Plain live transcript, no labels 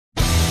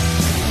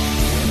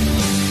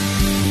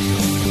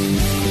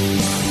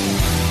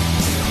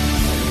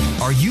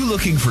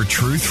looking for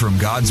truth from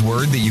God's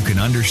Word that you can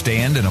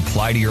understand and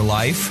apply to your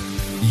life?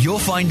 You'll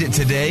find it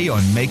today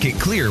on Make It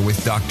Clear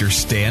with Dr.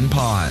 Stan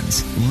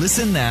Pons.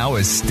 Listen now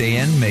as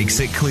Stan makes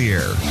it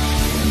clear.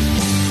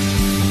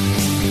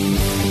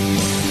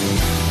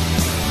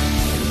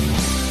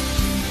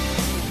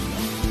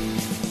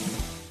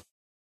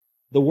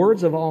 The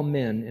words of all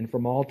men and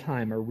from all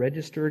time are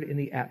registered in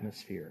the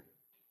atmosphere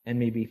and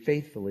may be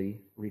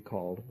faithfully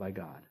recalled by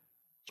God.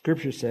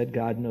 Scripture said,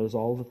 God knows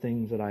all the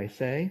things that I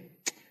say,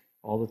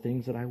 all the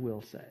things that I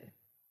will say.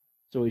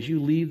 So as you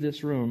leave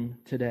this room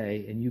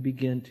today and you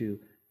begin to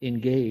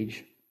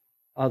engage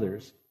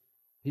others,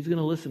 He's going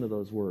to listen to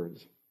those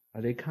words.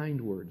 Are they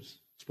kind words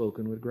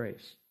spoken with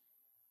grace?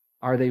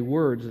 Are they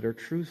words that are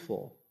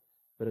truthful,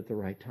 but at the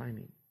right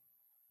timing?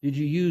 Did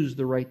you use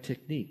the right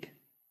technique?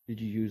 Did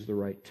you use the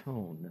right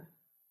tone?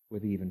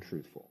 With even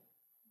truthful?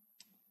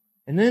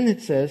 And then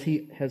it says,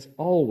 He has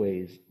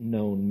always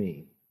known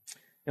me.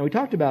 Now, we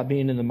talked about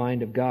being in the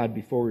mind of God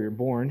before we were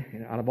born,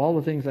 and out of all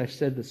the things I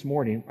said this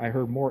morning, I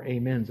heard more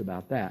amens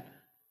about that.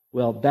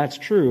 Well, that's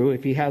true.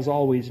 If He has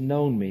always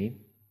known me,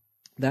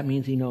 that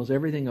means He knows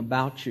everything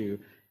about you,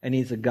 and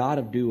He's a God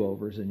of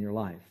do-overs in your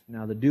life.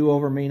 Now, the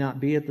do-over may not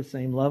be at the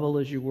same level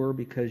as you were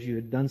because you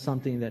had done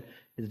something that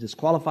has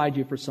disqualified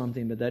you for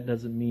something, but that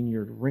doesn't mean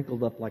you're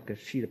wrinkled up like a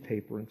sheet of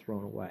paper and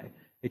thrown away.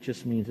 It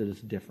just means that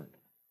it's different.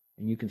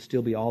 And you can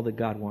still be all that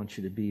God wants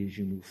you to be as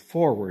you move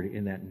forward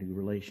in that new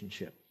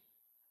relationship.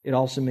 It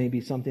also may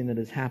be something that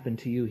has happened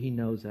to you. He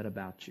knows that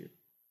about you.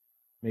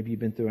 Maybe you've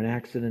been through an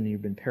accident and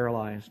you've been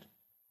paralyzed.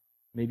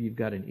 Maybe you've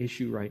got an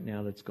issue right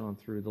now that's gone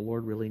through. The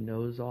Lord really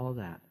knows all of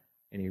that,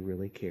 and He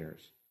really cares.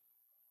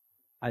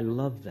 I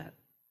love that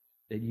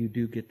you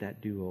do get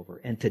that do-over.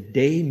 And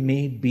today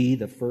may be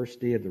the first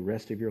day of the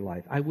rest of your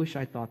life. I wish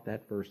I thought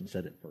that first and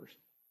said it first.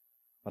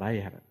 But I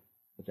haven't.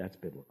 But that's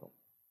biblical.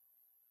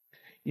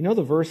 You know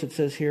the verse that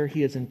says here,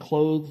 He has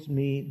enclosed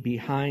me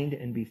behind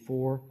and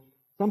before?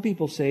 Some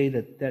people say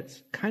that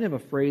that's kind of a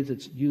phrase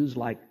that's used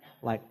like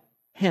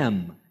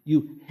hem.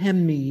 You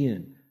hem me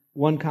in.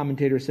 One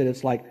commentator said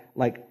it's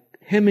like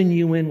hemming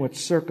you in with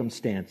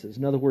circumstances.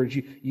 In other words,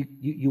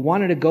 you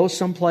wanted to go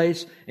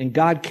someplace and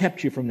God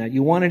kept you from that.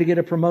 You wanted to get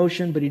a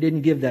promotion, but He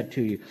didn't give that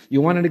to you.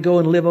 You wanted to go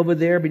and live over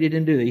there, but He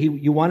didn't do that.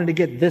 You wanted to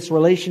get this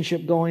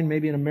relationship going,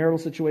 maybe in a marital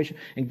situation,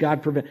 and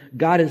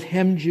God has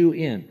hemmed you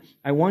in.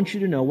 I want you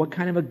to know what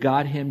kind of a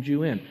God hemmed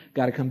you in.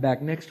 Got to come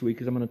back next week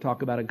because I'm going to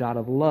talk about a God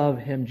of love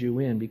hemmed you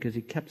in because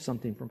He kept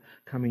something from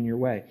coming your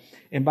way.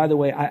 And by the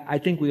way, I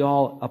think we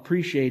all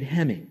appreciate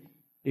hemming.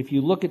 If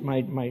you look at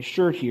my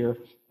shirt here,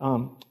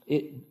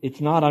 it's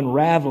not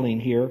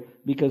unraveling here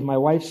because my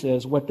wife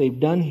says what they've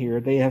done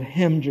here, they have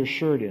hemmed your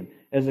shirt in.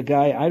 As a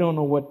guy, I don't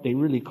know what they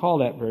really call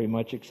that very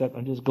much, except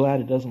I'm just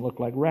glad it doesn't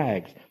look like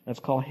rags. That's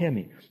called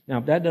hemming. Now,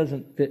 if that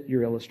doesn't fit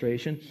your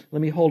illustration,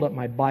 let me hold up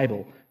my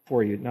Bible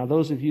for you. Now,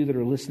 those of you that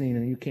are listening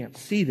and you can't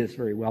see this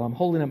very well, I'm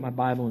holding up my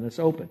Bible and it's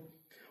open.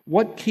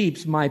 What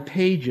keeps my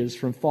pages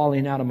from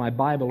falling out of my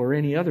Bible or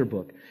any other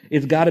book?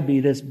 It's got to be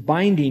this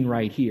binding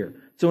right here.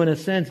 So in a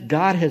sense,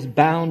 God has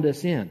bound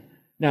us in.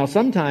 Now,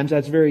 sometimes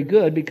that's very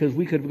good because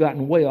we could have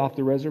gotten way off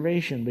the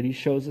reservation, but He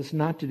shows us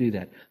not to do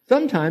that.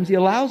 Sometimes He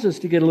allows us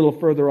to get a little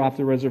further off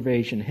the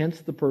reservation,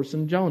 hence the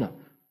person Jonah.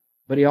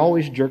 But He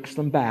always jerks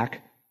them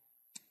back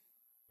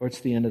or it's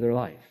the end of their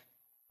life.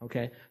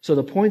 Okay? So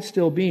the point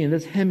still being,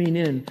 this hemming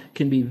in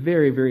can be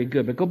very, very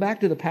good. But go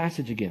back to the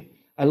passage again.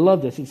 I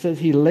love this. It says,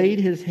 He laid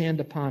His hand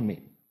upon me.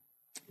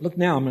 Look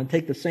now, I'm going to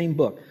take the same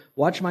book.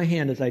 Watch my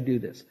hand as I do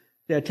this.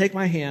 See, I take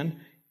my hand,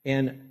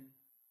 and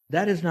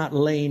that is not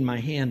laying my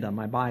hand on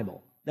my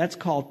Bible. That's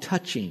called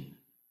touching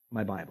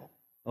my Bible.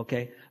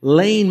 Okay?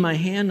 Laying my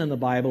hand on the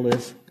Bible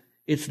is,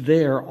 it's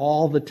there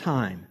all the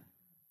time.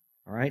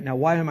 All right? Now,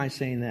 why am I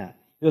saying that?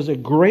 There's a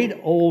great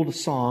old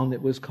song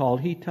that was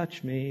called, He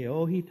Touched Me,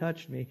 Oh, He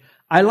Touched Me.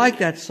 I like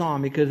that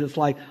song because it's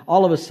like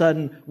all of a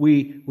sudden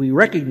we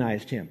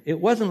recognized Him. It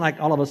wasn't like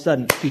all of a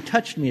sudden He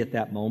touched me at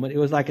that moment. It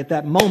was like at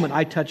that moment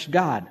I touched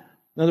God.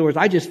 In other words,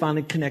 I just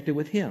finally connected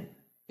with Him.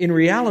 In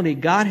reality,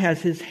 God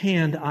has His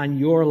hand on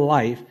your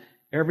life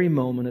every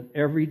moment of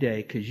every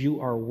day because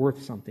you are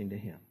worth something to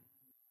Him.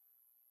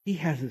 He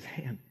has His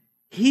hand.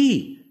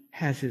 He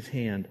has His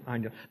hand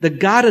on you. The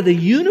God of the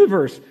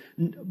universe,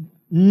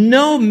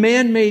 no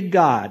man-made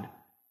God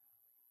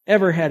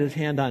ever had His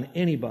hand on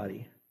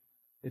anybody.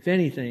 If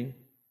anything,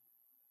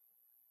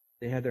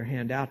 they had their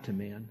hand out to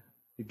man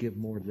to give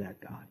more to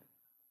that God,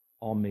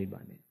 all made by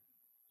man.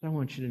 So I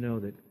want you to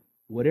know that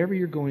whatever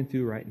you're going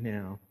through right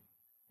now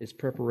is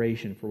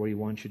preparation for what He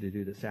wants you to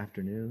do this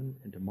afternoon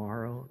and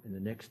tomorrow and the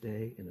next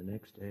day and the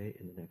next day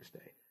and the next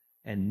day.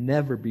 And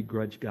never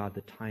begrudge God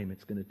the time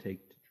it's going to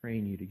take to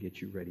train you to get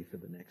you ready for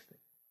the next thing.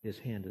 His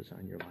hand is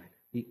on your life.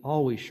 He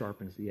always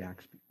sharpens the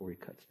axe before He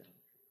cuts down.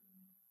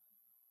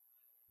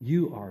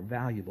 You are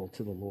valuable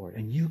to the Lord,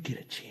 and you get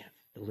a chance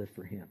to live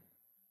for Him.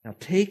 Now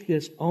take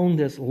this, own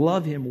this,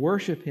 love Him,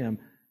 worship Him,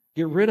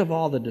 get rid of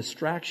all the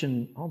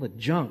distraction, all the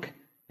junk,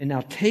 and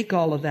now take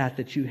all of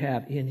that you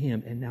have in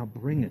Him and now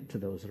bring it to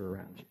those that are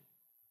around you.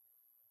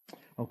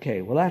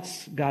 Okay, well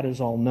that's God is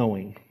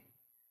all-knowing.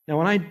 Now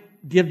when I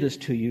give this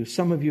to you,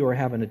 some of you are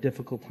having a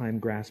difficult time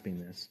grasping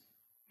this.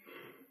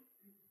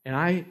 And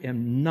I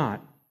am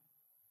not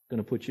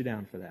going to put you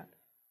down for that.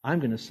 I'm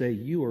going to say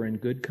you are in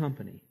good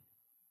company.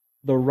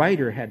 The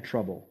writer had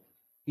trouble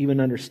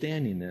even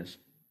understanding this,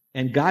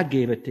 and God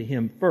gave it to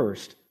him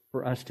first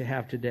for us to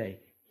have today.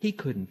 He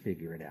couldn't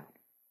figure it out.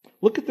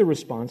 Look at the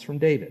response from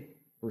David,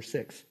 verse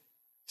 6.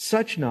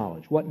 Such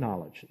knowledge, what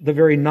knowledge? The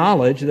very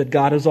knowledge that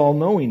God is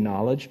all-knowing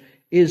knowledge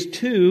is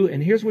too,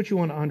 and here's what you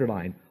want to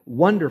underline,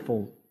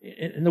 wonderful.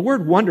 And the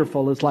word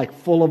wonderful is like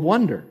full of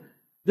wonder.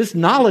 This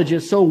knowledge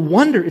is so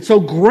it's so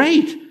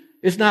great.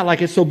 It's not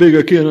like it's so big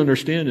I can't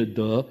understand it,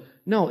 duh.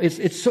 No,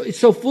 it's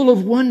so full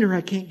of wonder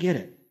I can't get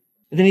it.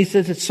 And then he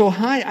says it's so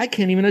high I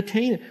can't even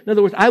attain it. In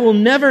other words, I will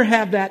never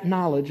have that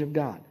knowledge of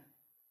God.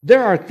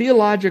 There are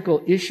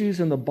theological issues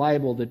in the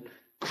Bible that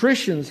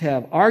Christians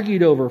have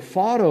argued over,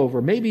 fought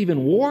over, maybe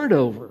even warred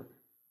over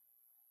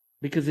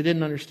because they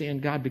didn't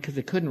understand God, because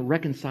they couldn't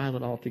reconcile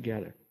it all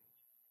together.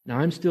 Now,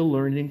 I'm still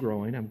learning and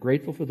growing. I'm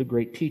grateful for the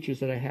great teachers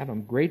that I have.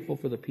 I'm grateful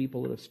for the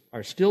people that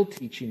are still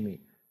teaching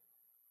me.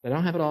 But I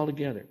don't have it all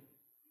together.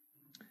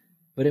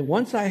 But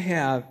once I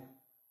have,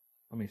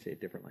 let me say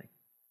it differently.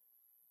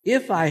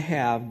 If I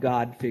have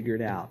God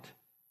figured out,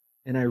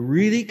 and I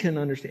really can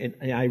understand,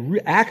 and I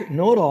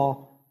know it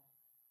all,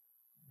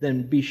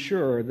 then be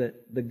sure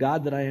that the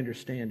God that I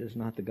understand is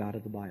not the God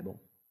of the Bible.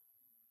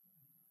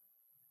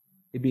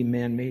 It'd be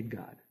man-made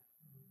God.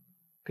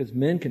 Because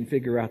men can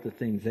figure out the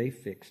things they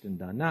fixed and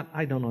done.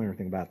 I don't know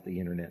anything about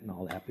the internet and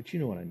all that, but you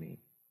know what I mean.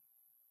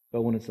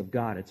 But when it's of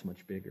God, it's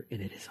much bigger.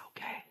 And it is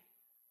okay.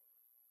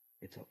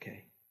 It's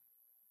okay.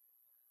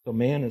 So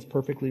man is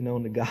perfectly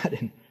known to God,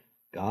 and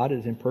God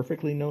is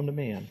imperfectly known to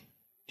man.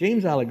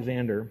 James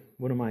Alexander,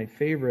 one of my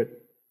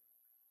favorite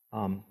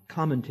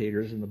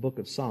commentators in the book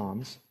of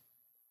Psalms,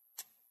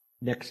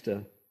 next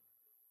to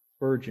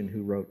Spurgeon,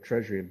 who wrote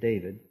Treasury of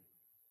David,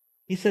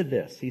 he said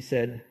this. He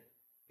said,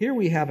 "Here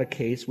we have a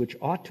case which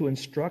ought to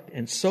instruct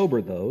and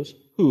sober those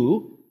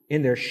who,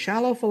 in their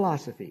shallow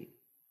philosophy,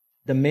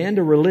 demand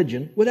a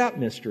religion without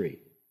mystery.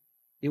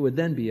 It would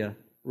then be a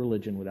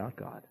religion without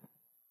God."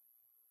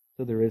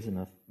 So there is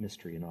enough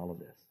mystery in all of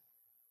this.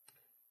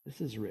 This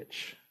is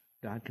rich.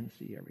 God can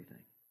see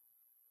everything.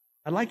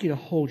 I'd like you to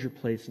hold your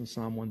place in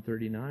Psalm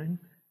 139,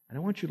 and I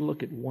want you to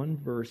look at one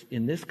verse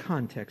in this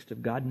context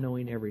of God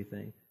knowing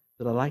everything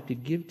that I'd like to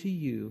give to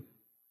you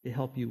to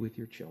help you with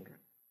your children.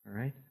 All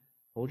right?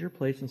 Hold your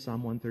place in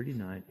Psalm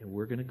 139, and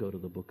we're going to go to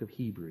the book of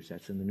Hebrews.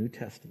 That's in the New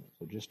Testament.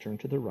 So just turn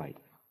to the right.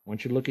 I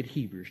want you to look at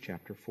Hebrews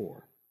chapter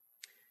 4.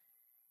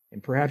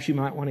 And perhaps you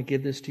might want to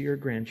give this to your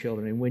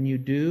grandchildren. And when you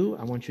do,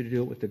 I want you to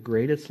do it with the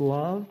greatest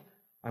love.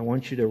 I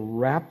want you to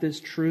wrap this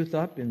truth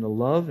up in the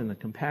love and the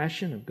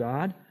compassion of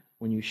God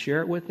when you share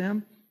it with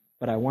them.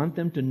 But I want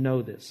them to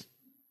know this.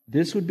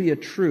 This would be a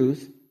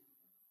truth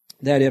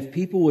that if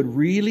people would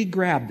really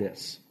grab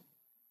this,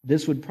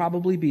 this would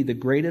probably be the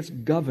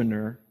greatest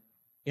governor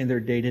in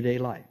their day-to-day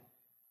life.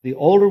 The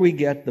older we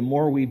get, the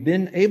more we've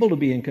been able to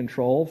be in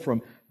control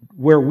from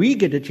where we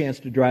get a chance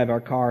to drive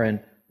our car and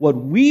what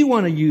we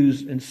want to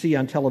use and see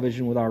on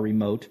television with our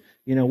remote.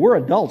 You know, we're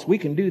adults. We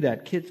can do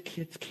that. Kids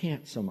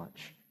can't so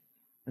much.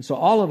 And so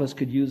all of us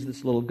could use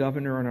this little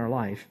governor in our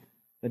life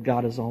that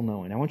God is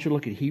all-knowing. I want you to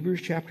look at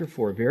Hebrews chapter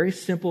 4. Very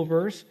simple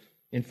verse.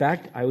 In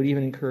fact, I would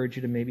even encourage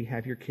you to maybe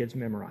have your kids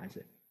memorize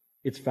it.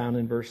 It's found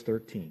in verse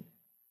 13.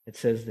 It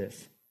says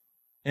this,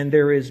 "And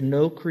there is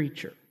no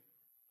creature,"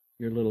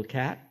 your little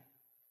cat,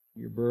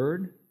 your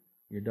bird,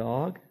 your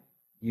dog,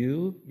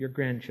 you, your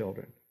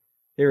grandchildren,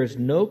 "there is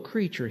no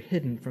creature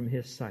hidden from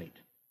His sight,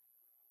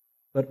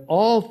 but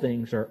all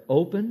things are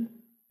open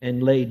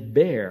and laid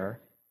bare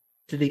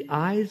to the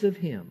eyes of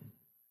Him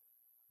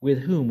with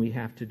whom we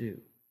have to do."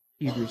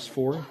 Hebrews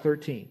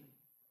 4:13.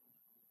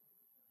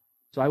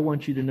 So I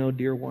want you to know,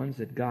 dear ones,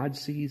 that God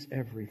sees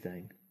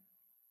everything.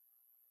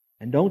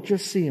 And don't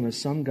just see Him as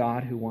some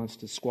God who wants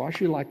to squash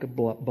you like a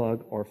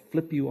bug or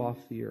flip you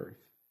off the earth,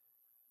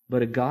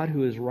 but a God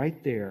who is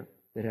right there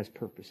that has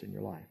purpose in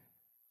your life.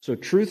 So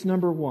truth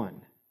number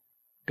one,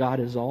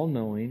 God is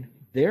all-knowing.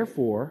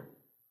 Therefore,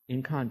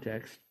 in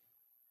context,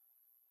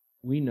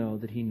 we know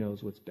that He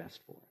knows what's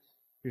best for us.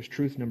 Here's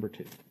truth number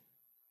two.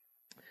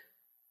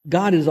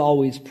 God is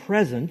always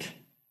present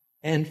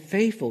and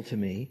faithful to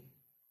me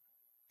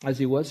as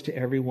He was to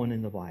everyone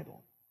in the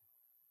Bible.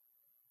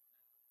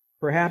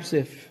 Perhaps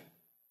if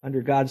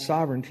under God's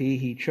sovereignty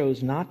He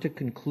chose not to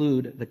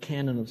conclude the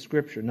canon of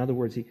Scripture, in other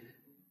words,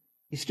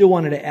 He still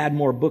wanted to add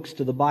more books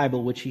to the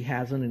Bible, which He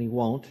hasn't and He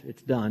won't.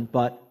 It's done.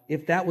 But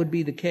if that would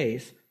be the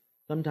case,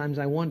 sometimes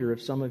I wonder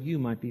if some of you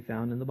might be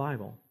found in the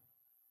Bible.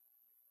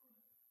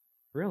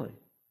 Really.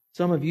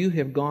 Some of you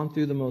have gone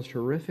through the most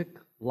horrific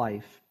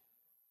life,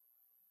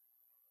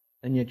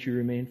 and yet you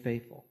remain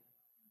faithful.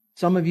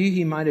 Some of you,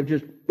 He might have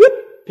just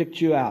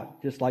picked you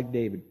out, just like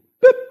David.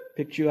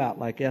 Picked you out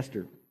like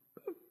Esther.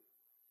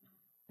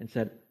 And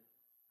said,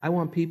 "I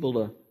want people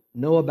to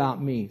know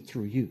about me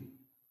through you."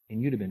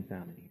 And you'd have been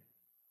found in here.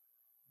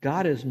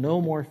 God is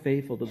no more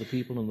faithful to the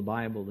people in the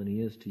Bible than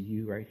He is to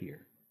you right here,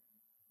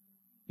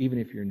 even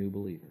if you're a new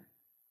believer.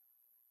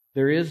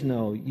 There is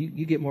no,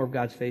 you get more of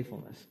God's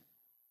faithfulness.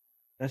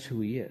 That's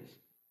who He is.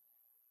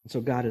 And so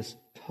God is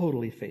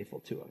totally faithful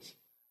to us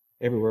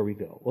everywhere we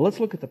go. Well, let's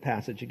look at the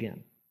passage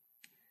again.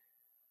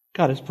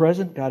 God is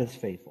present, God is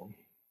faithful.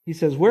 He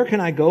says, where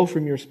can I go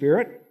from your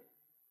Spirit?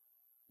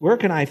 Where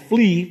can I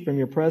flee from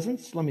your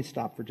presence? Let me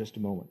stop for just a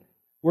moment.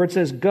 Where it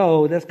says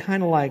go, that's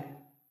kind of like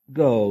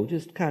go,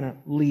 just kind of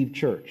leave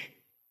church.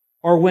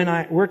 Or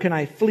where can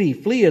I flee?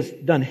 Flee is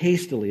done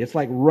hastily. It's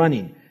like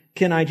running.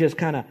 Can I just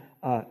kind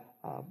of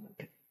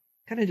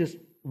just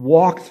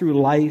walk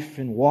through life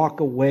and walk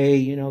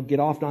away, get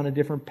off on a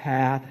different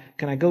path?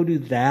 Can I go do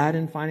that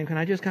and find Him? Can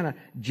I just kind of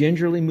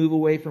gingerly move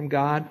away from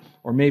God?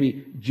 Or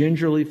maybe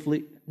gingerly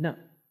flee? No,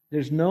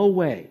 there's no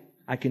way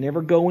I can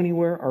ever go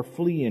anywhere or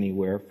flee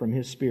anywhere from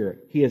His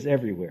Spirit. He is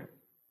everywhere.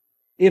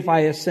 If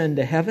I ascend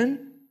to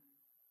heaven,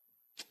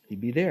 He'd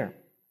be there.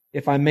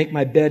 If I make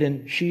my bed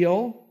in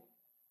Sheol,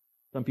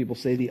 some people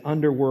say the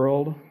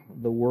underworld,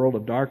 the world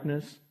of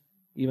darkness,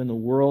 even the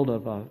world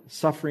of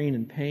suffering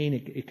and pain,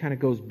 it kind of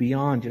goes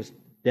beyond just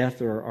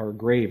death or a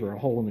grave or a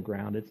hole in the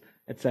ground.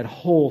 It's that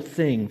whole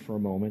thing for a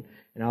moment,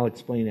 and I'll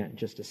explain that in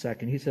just a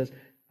second. He says,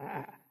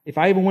 if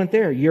I even went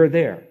there, you're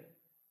there.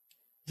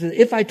 He says,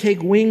 if I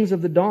take wings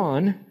of the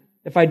dawn,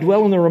 if I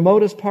dwell in the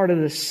remotest part of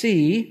the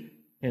sea,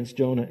 hence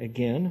Jonah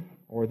again,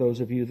 or those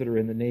of you that are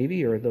in the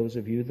Navy, or those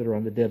of you that are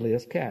on the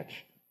deadliest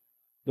catch,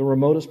 the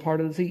remotest part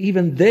of the sea,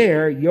 even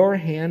there your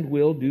hand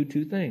will do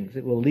two things.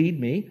 It will lead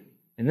me,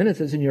 and then it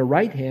says, in your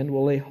right hand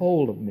will lay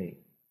hold of me.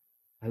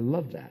 I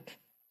love that.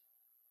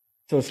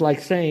 So it's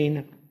like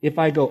saying, if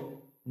I go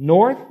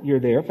north, you're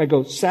there. If I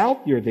go south,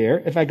 you're there.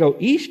 If I go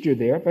east, you're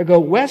there. If I go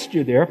west,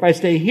 you're there. If I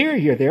stay here,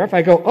 you're there. If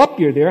I go up,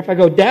 you're there. If I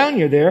go down,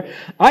 you're there.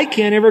 I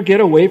can't ever get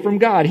away from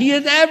God. He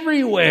is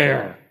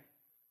everywhere.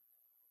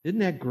 Isn't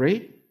that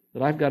great?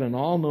 That I've got an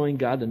all-knowing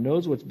God that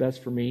knows what's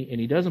best for me, and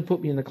He doesn't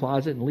put me in the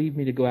closet and leave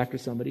me to go after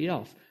somebody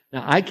else.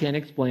 Now, I can't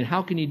explain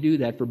how can He do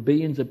that for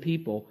billions of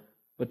people,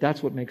 but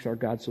that's what makes our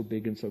God so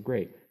big and so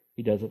great.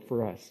 He does it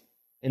for us.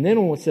 And then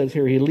when it says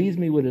here, He leads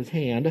me with His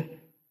hand,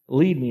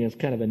 lead me is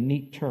kind of a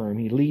neat term.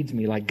 He leads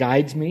me, like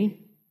guides me,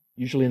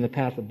 usually in the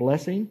path of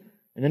blessing.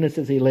 And then it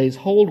says He lays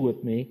hold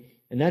with me,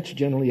 and that's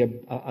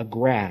generally a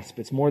grasp.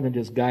 It's more than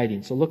just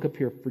guiding. So look up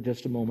here for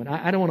just a moment.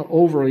 I don't want to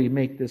overly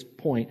make this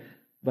point,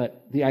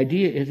 but the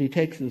idea is He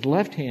takes His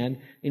left hand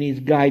and He's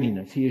guiding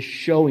us. He is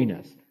showing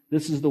us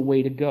this is the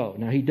way to go.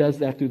 Now, He does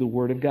that through the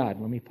Word of God.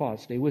 Let me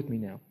pause. Stay with me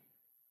now.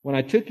 When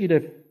I took you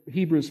to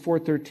Hebrews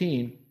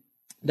 4:13,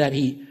 that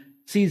He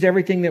sees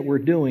everything that we're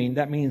doing,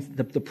 that means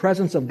the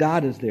presence of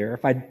God is there.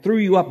 If I threw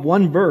you up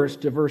one verse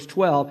to verse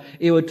 12,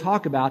 it would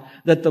talk about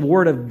that the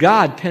Word of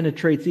God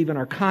penetrates even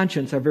our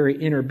conscience, our very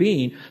inner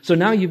being. So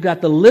now you've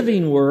got the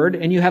living Word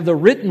and you have the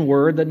written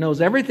Word that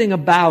knows everything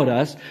about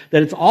us,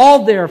 that it's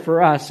all there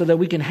for us so that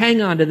we can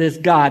hang on to this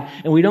God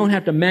and we don't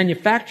have to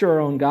manufacture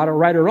our own God or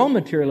write our own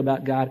material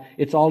about God.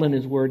 It's all in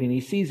His Word and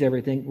He sees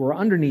everything. We're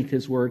underneath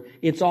His Word.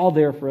 It's all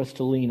there for us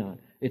to lean on.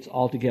 It's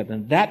all together.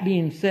 And that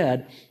being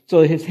said,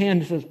 so His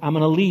hand says, I'm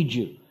going to lead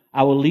you.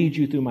 I will lead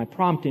you through my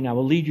prompting. I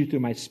will lead you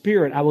through my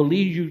Spirit. I will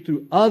lead you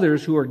through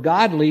others who are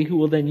godly, who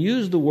will then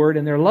use the Word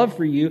and their love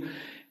for you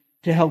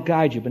to help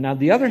guide you. But now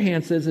the other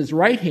hand says His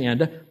right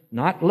hand,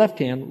 not left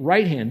hand,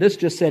 right hand. This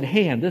just said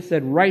hand. This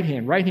said right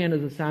hand. Right hand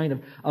is a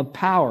sign of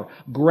power,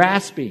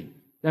 grasping.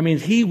 That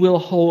means He will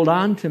hold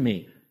on to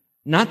me.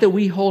 Not that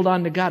we hold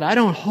on to God. I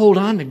don't hold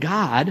on to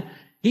God.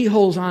 He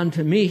holds on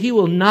to me. He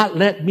will not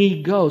let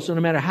me go. So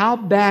no matter how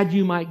bad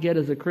you might get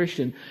as a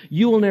Christian,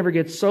 you will never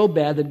get so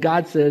bad that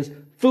God says,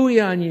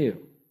 phooey on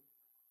you,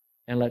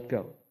 and let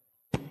go.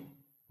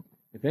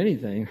 If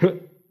anything,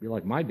 you're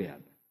like my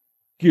dad.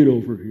 Get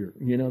over here.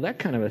 That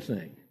kind of a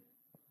thing.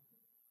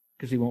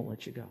 Because He won't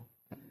let you go.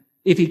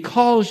 If He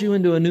calls you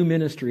into a new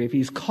ministry, if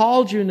He's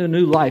called you into a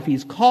new life,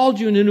 He's called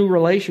you into a new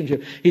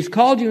relationship, He's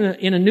called you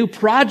in a new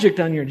project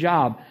on your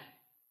job,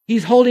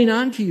 He's holding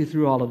on to you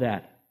through all of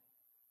that.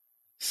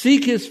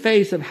 Seek His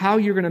face of how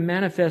you're going to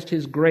manifest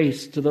His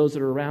grace to those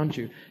that are around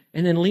you.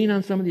 And then lean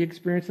on some of the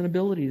experience and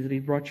abilities that He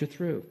brought you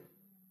through.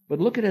 But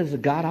look at it as a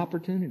God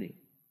opportunity.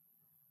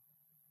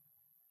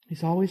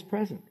 He's always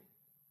present.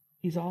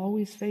 He's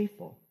always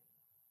faithful.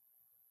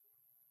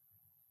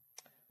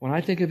 When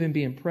I think of Him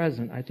being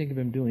present, I think of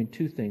Him doing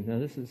two things. Now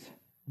this is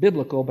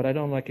biblical, but I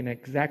don't like to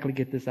exactly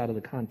get this out of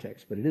the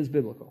context, but it is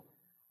biblical.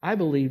 I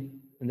believe,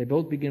 and they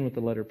both begin with the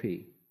letter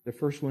P. The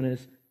first one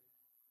is,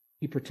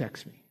 He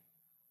protects me.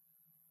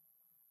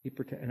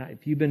 And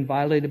if you've been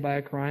violated by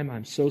a crime,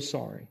 I'm so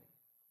sorry.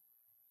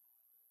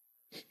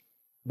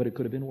 But it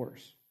could have been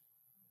worse.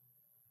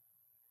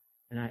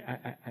 And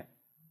I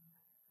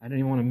don't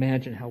even want to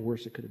imagine how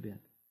worse it could have been.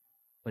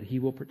 But He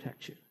will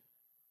protect you.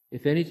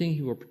 If anything,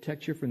 He will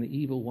protect you from the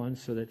evil one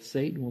so that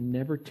Satan will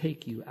never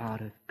take you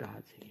out of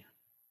God's hand.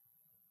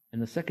 And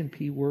the second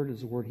P word is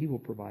the word He will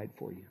provide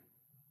for you.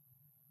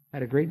 I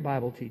had a great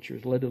Bible teacher,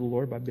 Led to the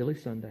Lord by Billy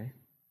Sunday.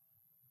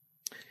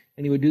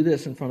 And he would do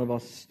this in front of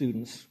us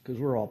students, because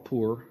we're all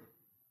poor.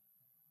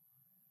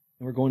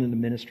 And we're going into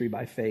ministry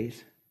by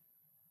faith.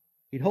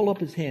 He'd hold up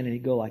his hand and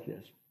he'd go like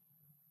this.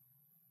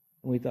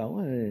 And we thought,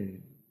 what is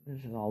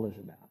all this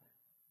about?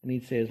 And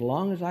he'd say, as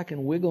long as I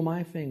can wiggle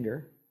my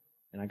finger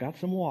and I got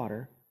some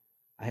water,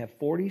 I have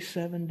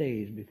 47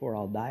 days before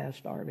I'll die of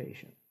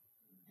starvation.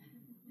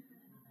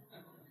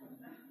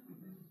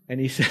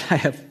 And he said, I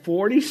have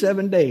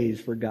 47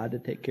 days for God to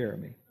take care of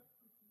me.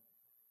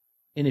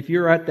 And if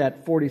you're at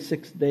that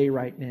 46th day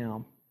right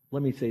now,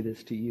 let me say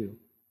this to you.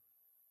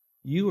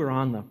 You are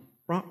on the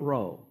front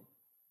row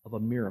of a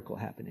miracle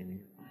happening in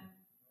your life.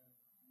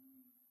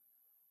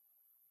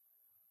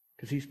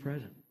 Because He's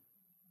present.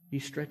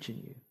 He's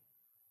stretching you.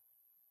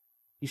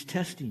 He's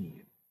testing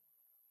you.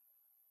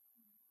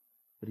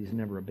 But He's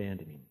never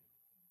abandoning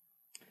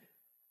you.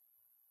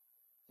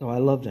 So I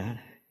love that.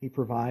 He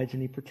provides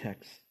and He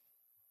protects.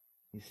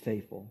 He's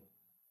faithful.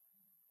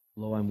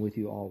 Lo, I'm with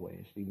you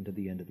always, even to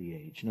the end of the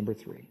age. Number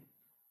 3.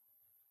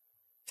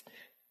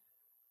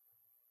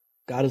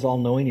 God is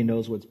all-knowing. He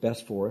knows what's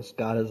best for us.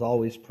 God is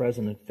always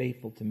present and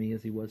faithful to me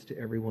as He was to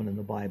everyone in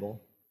the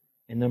Bible.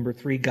 And number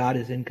 3, God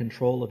is in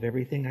control of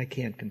everything I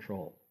can't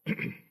control.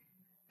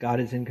 God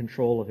is in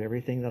control of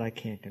everything that I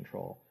can't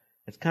control.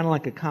 It's kind of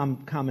like a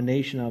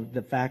combination of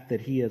the fact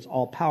that He is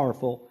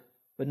all-powerful,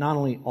 but not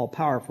only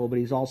all-powerful, but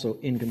He's also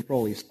in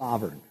control. He's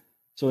sovereign.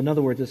 So in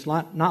other words, it's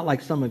not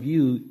like some of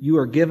you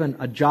are given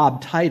a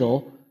job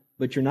title,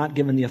 but you're not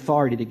given the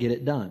authority to get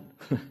it done.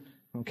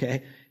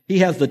 Okay? He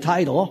has the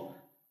title,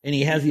 and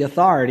He has the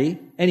authority,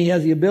 and He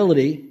has the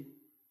ability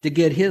to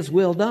get His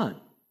will done.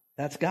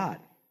 That's God.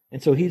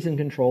 And so He's in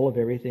control of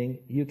everything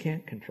you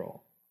can't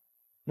control.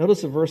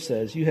 Notice the verse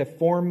says, you have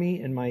formed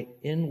me in my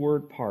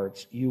inward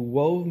parts. You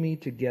wove me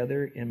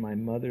together in my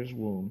mother's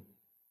womb.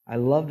 I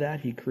love that.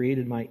 He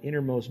created my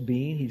innermost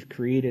being. He's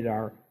created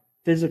our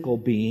physical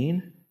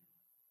being.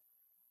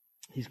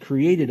 He's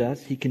created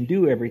us. He can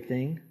do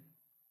everything,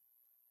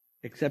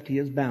 except He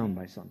is bound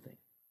by something.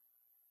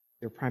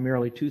 There are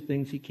primarily 2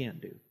 things He can't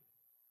do.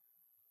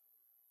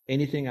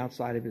 Anything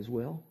outside of His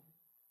will,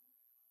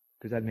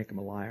 because that'd make Him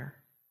a liar.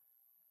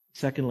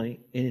 Secondly,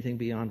 anything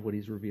beyond what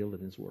He's revealed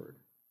in His Word.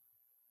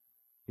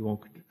 He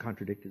won't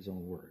contradict His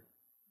own Word,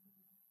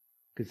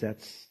 because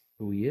that's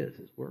who He is,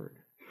 His Word,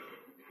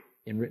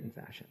 in written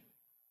fashion.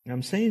 And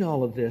I'm saying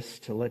all of this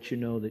to let you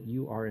know that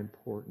you are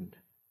important.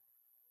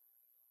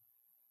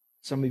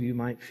 Some of you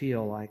might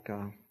feel like,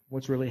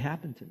 what's really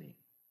happened to me?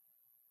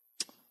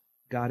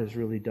 God has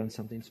really done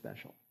something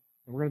special.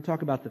 And we're going to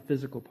talk about the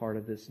physical part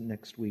of this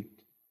next week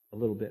a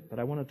little bit, but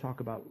I want to talk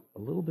about a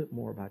little bit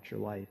more about your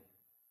life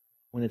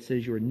when it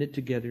says you were knit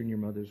together in your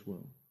mother's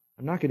womb.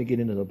 I'm not going to get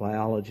into the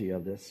biology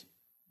of this,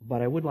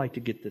 but I would like to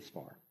get this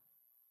far.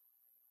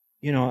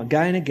 You know, a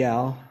guy and a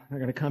gal are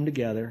going to come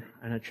together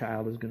and a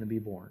child is going to be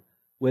born.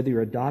 Whether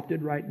you're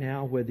adopted right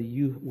now, whether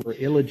you were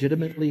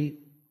illegitimately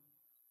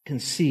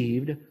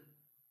conceived,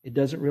 it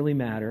doesn't really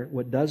matter.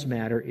 What does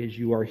matter is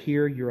you are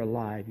here, you're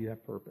alive, you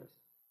have purpose.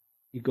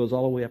 It goes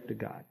all the way up to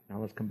God. Now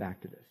let's come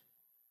back to this.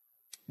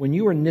 When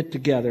you are knit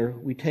together,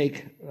 we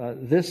take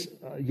this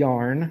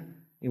yarn,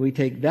 and we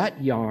take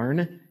that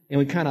yarn, and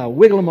we kind of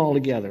wiggle them all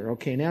together.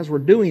 Okay, and as we're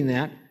doing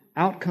that,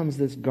 out comes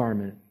this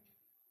garment.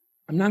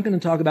 I'm not going to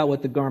talk about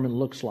what the garment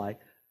looks like.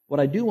 What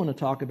I do want to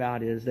talk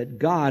about is that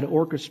God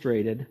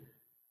orchestrated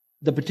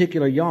the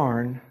particular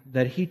yarn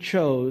that He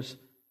chose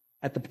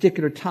at the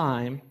particular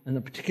time and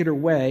the particular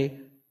way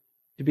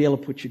to be able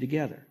to put you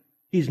together.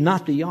 He's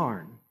not the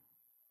yarn,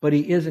 but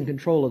He is in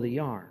control of the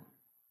yarn.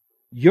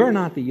 You're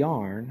not the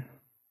yarn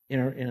in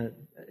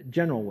a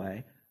general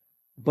way,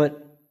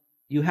 but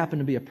you happen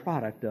to be a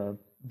product of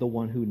the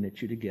one who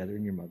knit you together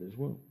in your mother's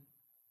womb.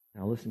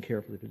 Now listen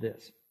carefully to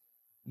this.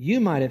 You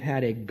might have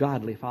had a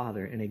godly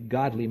father and a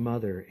godly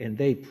mother, and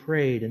they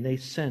prayed and they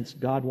sensed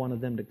God wanted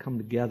them to come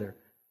together,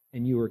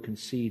 and you were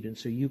conceived, and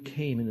so you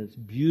came in this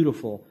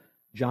beautiful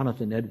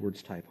Jonathan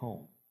Edwards type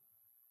home.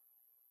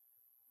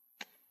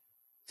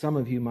 Some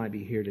of you might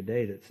be here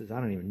today that says,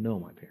 I don't even know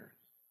my parents.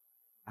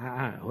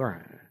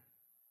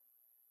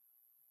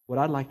 What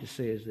I'd like to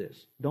say is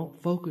this.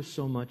 Don't focus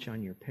so much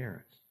on your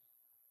parents,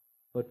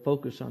 but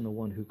focus on the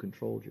one who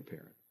controlled your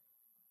parents.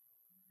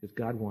 Because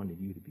God wanted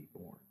you to be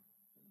born.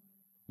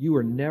 You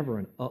were never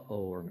an uh-oh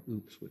or an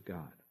oops with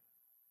God.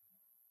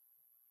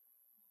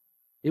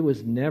 It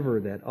was never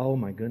that, oh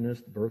my goodness,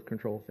 birth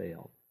control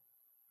failed.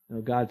 No,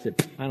 God said,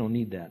 I don't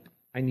need that.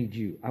 I need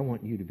you. I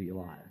want you to be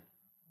alive.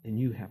 And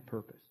you have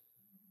purpose.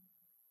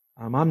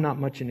 I'm not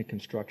much into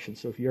construction,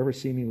 so if you ever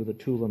see me with a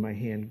tool in my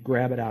hand,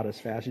 grab it out as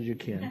fast as you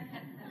can.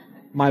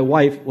 My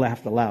wife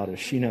laughed the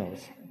loudest. She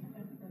knows.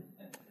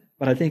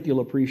 But I think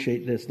you'll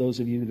appreciate this, those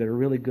of you that are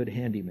really good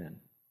handymen.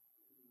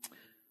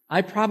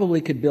 I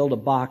probably could build a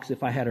box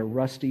if I had a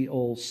rusty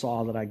old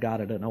saw that I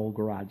got at an old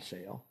garage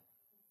sale.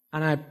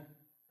 And I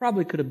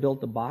probably could have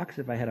built the box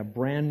if I had a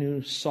brand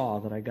new saw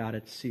that I got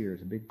at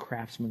Sears, a big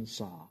Craftsman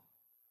saw.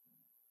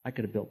 I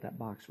could have built that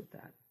box with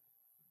that.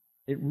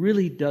 It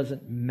really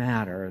doesn't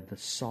matter, the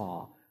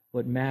saw.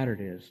 What mattered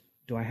is,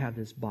 do I have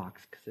this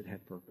box because it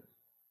had purpose?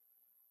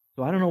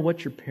 So I don't know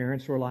what your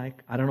parents were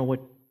like. I don't know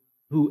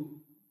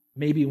who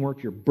maybe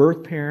weren't your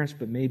birth parents,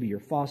 but maybe your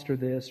foster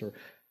this or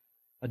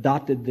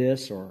adopted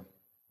this, or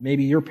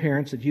maybe your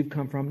parents that you've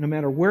come from. No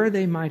matter where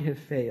they might have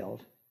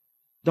failed,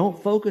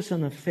 don't focus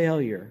on the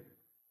failure.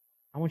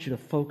 I want you to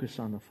focus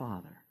on the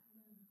Father.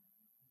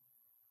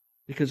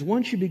 Because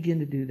once you begin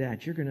to do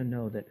that, you're going to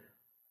know that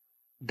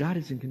God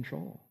is in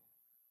control.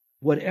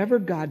 Whatever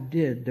God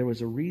did, there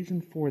was a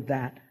reason for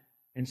that.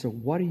 And so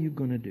what are you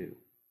going to do?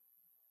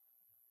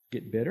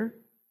 Get bitter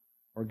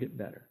or get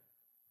better?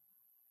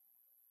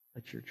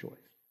 That's your choice.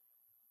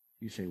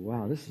 You say,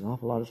 wow, this is an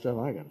awful lot of stuff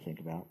I got to think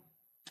about.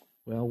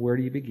 Well, where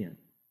do you begin?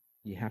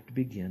 You have to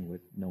begin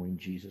with knowing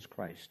Jesus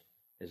Christ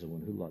as the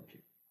one who loved you,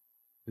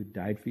 who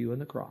died for you on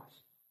the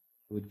cross,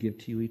 who would give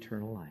to you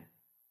eternal life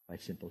by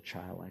simple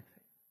childlike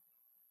faith.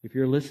 If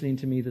you're listening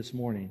to me this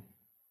morning,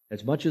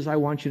 as much as I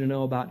want you to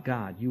know about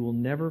God, you will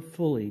never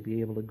fully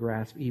be able to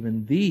grasp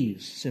even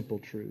these simple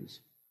truths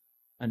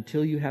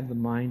until you have the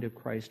mind of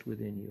Christ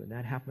within you. And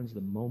that happens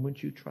the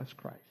moment you trust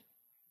Christ.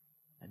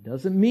 That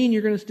doesn't mean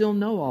you're going to still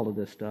know all of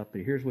this stuff,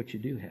 but here's what you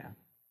do have.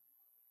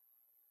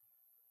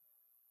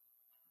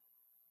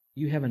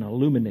 You have an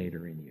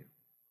illuminator in you.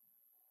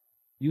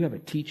 You have a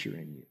teacher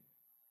in you,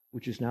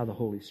 which is now the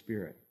Holy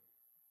Spirit.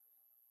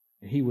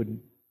 And He would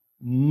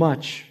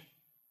much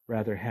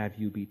rather have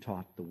you be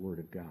taught the Word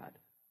of God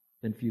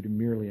than for you to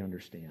merely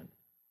understand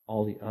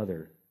all the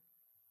other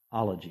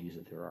ologies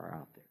that there are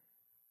out there.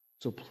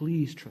 So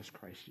please trust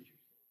Christ as your Savior.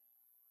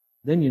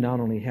 Then you not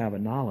only have a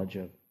knowledge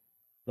of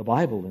the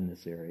Bible in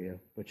this area,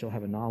 but you'll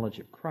have a knowledge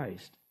of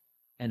Christ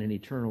and an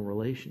eternal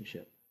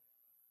relationship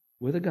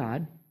with a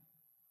God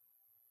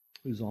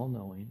who's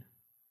all-knowing,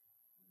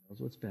 knows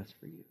what's best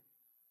for you.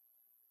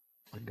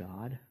 A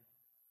God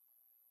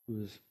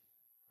who is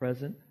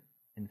present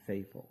and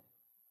faithful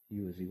to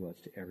you as He was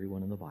to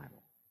everyone in the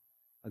Bible.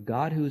 A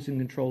God who is in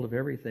control of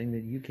everything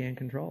that you can't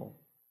control.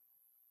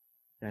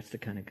 That's the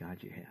kind of God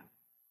you have.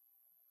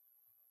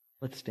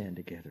 Let's stand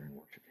together and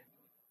worship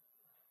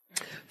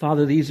Him.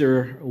 Father, these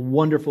are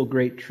wonderful,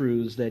 great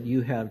truths that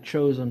you have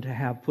chosen to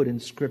have put in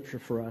Scripture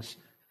for us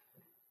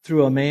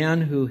through a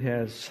man who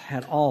has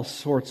had all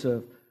sorts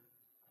of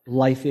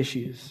life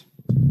issues.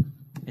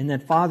 And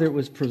that, Father, it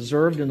was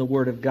preserved in the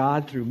Word of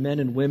God through men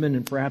and women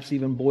and perhaps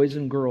even boys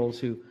and girls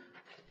who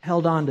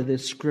held on to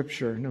this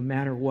Scripture no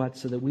matter what,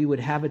 so that we would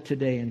have it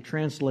today and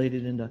translate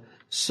it into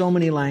so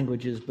many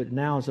languages, but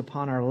now is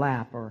upon our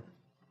lap or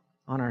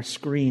on our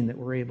screen that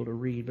we're able to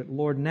read. But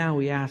Lord, now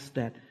we ask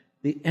that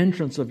the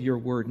entrance of your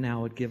Word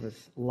now would give us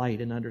light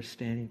and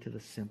understanding to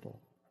the simple.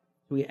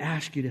 We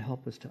ask you to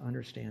help us to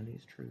understand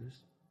these truths.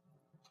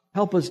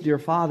 Help us, dear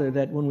Father,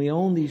 that when we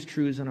own these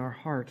truths in our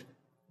heart,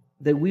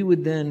 that we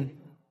would then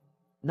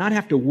not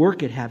have to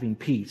work at having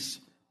peace,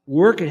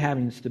 work at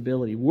having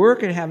stability,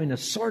 work at having to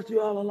sort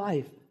through all of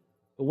life.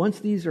 But once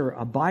these are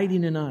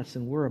abiding in us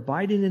and we're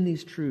abiding in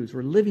these truths,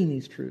 we're living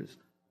these truths,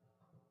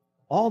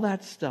 all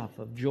that stuff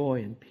of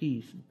joy and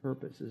peace and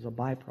purpose is a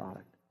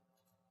byproduct.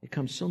 It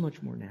comes so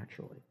much more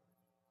naturally.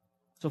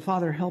 So,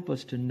 Father, help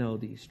us to know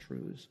these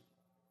truths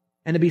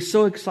and to be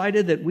so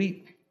excited that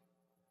we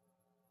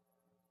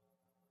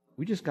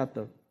just got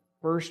the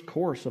first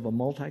course of a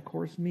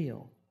multi-course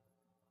meal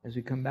as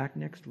we come back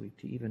next week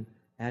to even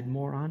add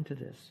more onto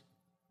this.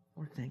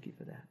 Lord, thank you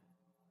for that.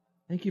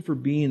 Thank you for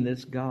being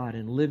this God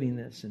and living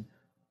this. And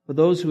for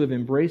those who have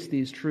embraced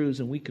these truths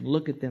and we can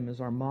look at them as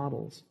our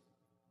models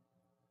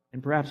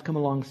and perhaps come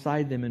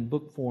alongside them in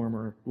book form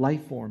or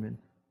life form and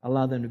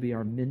allow them to be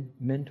our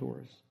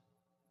mentors.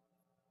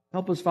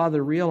 Help us,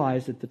 Father,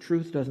 realize that the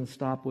truth doesn't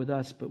stop with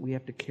us, but we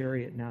have to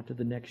carry it now to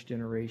the next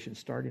generation,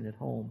 starting at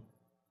home,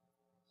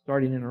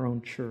 starting in our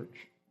own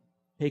church,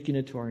 taking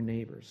it to our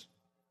neighbors,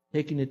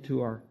 taking it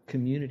to our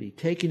community,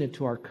 taking it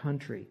to our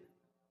country,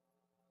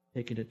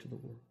 taking it to the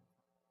world.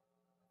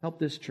 Help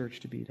this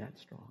church to be that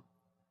strong.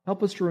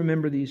 Help us to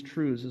remember these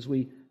truths as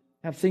we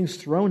have things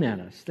thrown at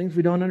us, things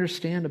we don't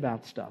understand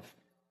about stuff.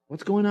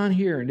 What's going on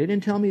here? And they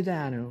didn't tell me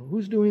that. And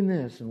who's doing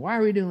this? And why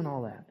are we doing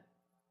all that?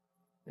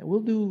 Yeah,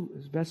 we'll do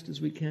as best as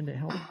we can to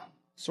help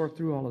sort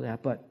through all of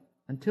that. But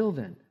until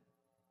then,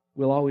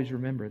 we'll always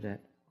remember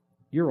that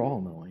you're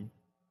all-knowing.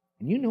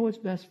 And you know what's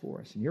best for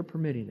us. And you're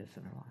permitting this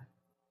in our life.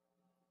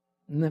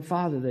 And then,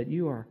 Father, that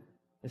you are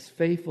as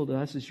faithful to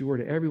us as you were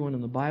to everyone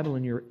in the Bible.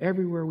 And you're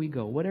everywhere we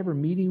go. Whatever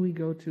meeting we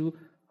go to,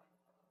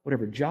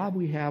 whatever job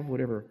we have,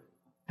 whatever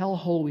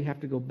hellhole we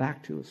have to go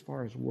back to as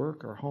far as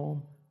work or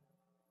home,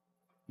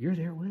 you're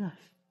there with us.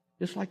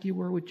 Just like you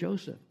were with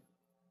Joseph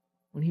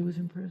when he was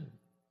in prison.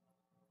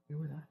 You're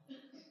with us.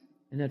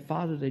 And that,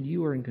 Father, that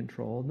you are in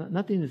control.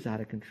 Nothing is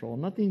out of control.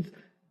 Nothing's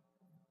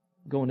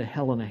going to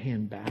hell in a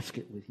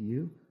handbasket with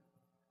you.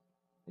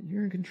 But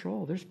you're in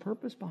control. There's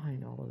purpose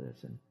behind all of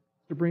this. And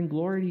to bring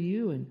glory to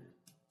you. And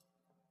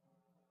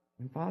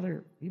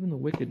Father, even the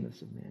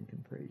wickedness of man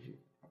can praise you.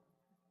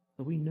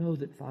 But we know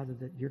that, Father,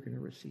 that you're going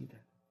to receive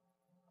that.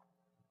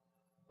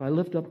 So I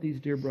lift up these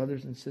dear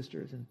brothers and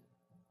sisters and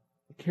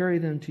carry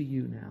them to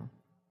you now.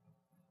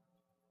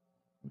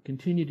 And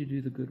continue to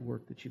do the good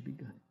work that you've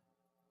begun.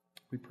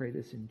 We pray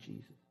this in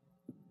Jesus.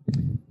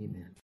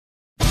 Amen.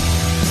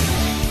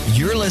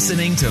 You're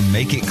listening to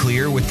Make It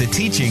Clear with the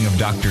teaching of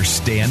Dr.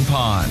 Stan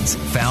Ponz,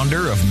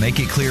 founder of Make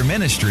It Clear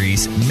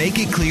Ministries. Make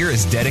It Clear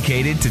is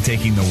dedicated to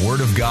taking the Word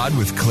of God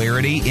with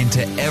clarity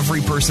into every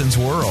person's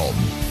world.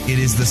 It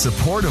is the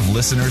support of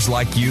listeners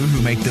like you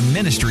who make the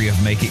ministry of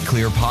Make It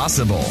Clear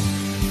possible.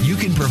 You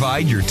can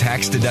provide your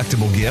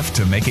tax-deductible gift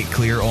to Make It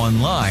Clear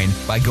online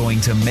by going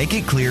to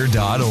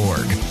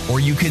makeitclear.org, or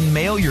you can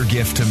mail your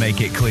gift to Make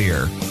It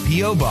Clear,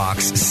 P.O.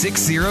 Box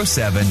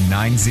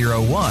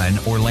 607901,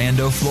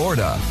 Orlando,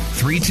 Florida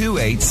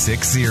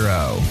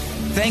 32860.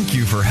 Thank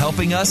you for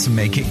helping us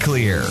make it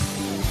clear.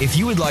 If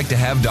you would like to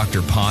have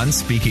Dr. Ponz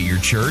speak at your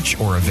church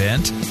or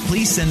event,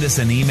 please send us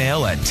an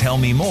email at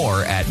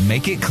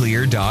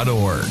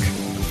tellmemore@makeitclear.org.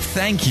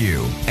 Thank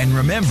you, and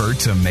remember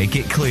to make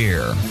it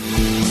clear.